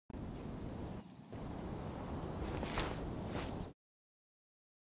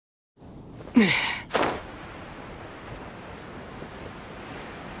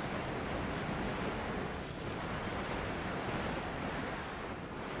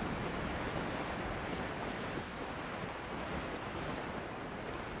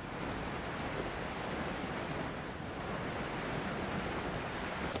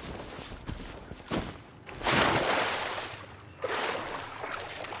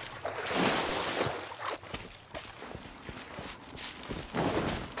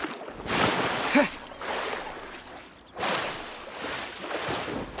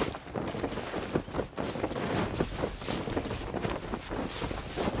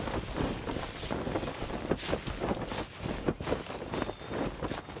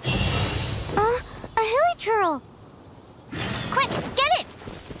Quick, get it!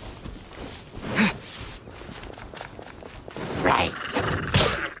 Right.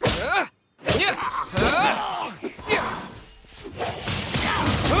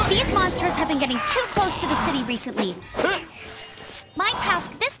 These monsters have been getting too close to the city recently. My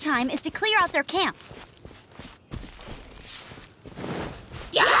task this time is to clear out their camp.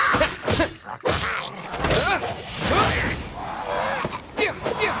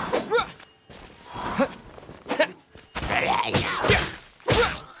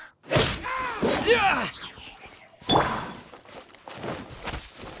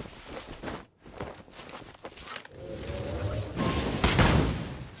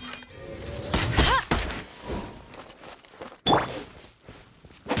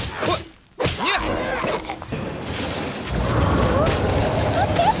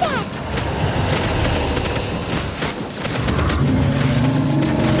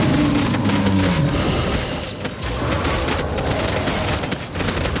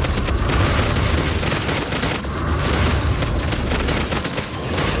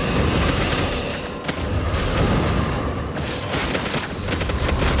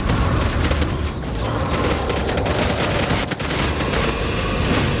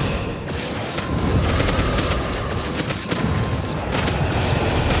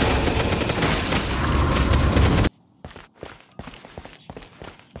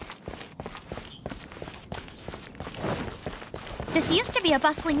 This used to be a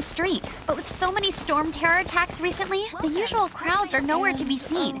bustling street, but with so many storm terror attacks recently, the usual crowds are nowhere to be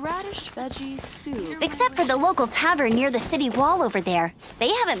seen. A radish veggie soup. Except for the local tavern near the city wall over there. They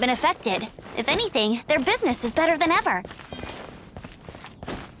haven't been affected. If anything, their business is better than ever.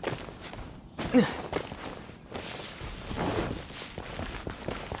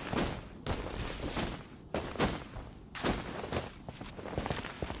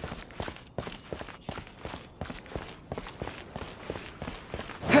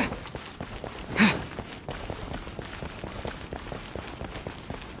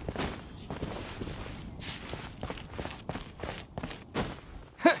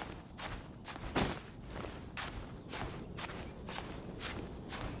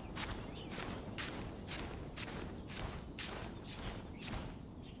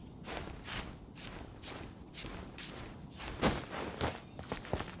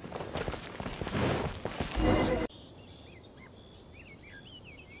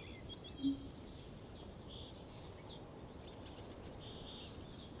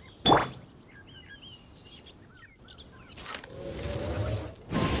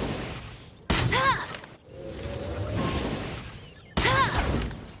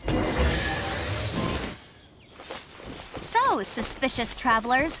 So, suspicious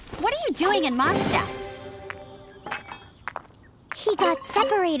travelers, what are you doing in Mondstadt? He got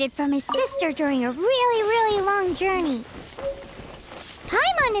separated from his sister during a really long journey.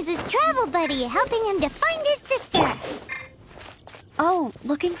 Paimon is his travel buddy, helping him to find his sister. Oh,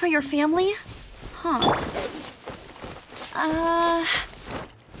 looking for your family? Huh.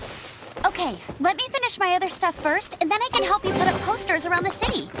 Okay, let me finish my other stuff first, and then I can help you put up posters around the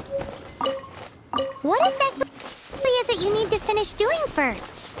city. What exactly is it you need to finish doing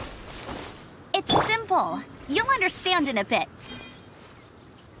first? It's simple. You'll understand in a bit.